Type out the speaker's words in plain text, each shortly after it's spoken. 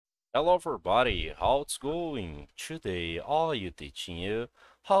Hello everybody, how it's going? Today I'll be teaching you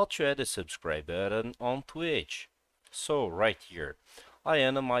how to add a subscribe button on Twitch. So right here, I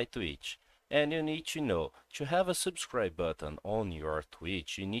am on my Twitch, and you need to know, to have a subscribe button on your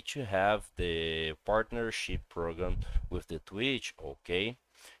Twitch, you need to have the partnership program with the Twitch, okay?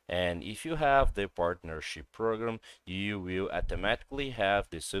 And if you have the partnership program, you will automatically have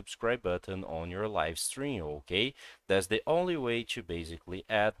the subscribe button on your live stream, okay? That's the only way to basically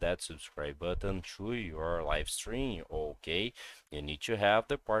add that subscribe button to your live stream, okay? You need to have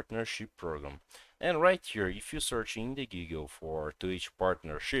the partnership program. And right here, if you search in the Google for Twitch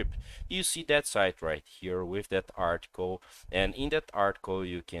partnership, you see that site right here with that article. And in that article,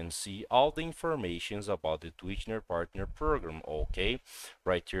 you can see all the informations about the Twitchner partner program, okay?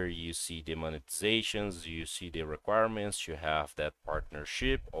 Right here, you see the monetizations, you see the requirements to have that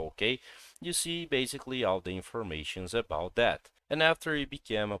partnership, okay? You see basically all the informations about that. And after you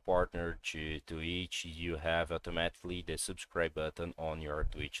become a partner to Twitch, you have automatically the subscribe button on your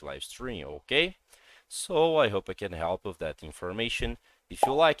Twitch live stream, okay? So I hope I can help with that information. If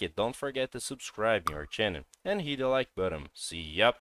you like it, don't forget to subscribe to our channel and hit the like button. See ya!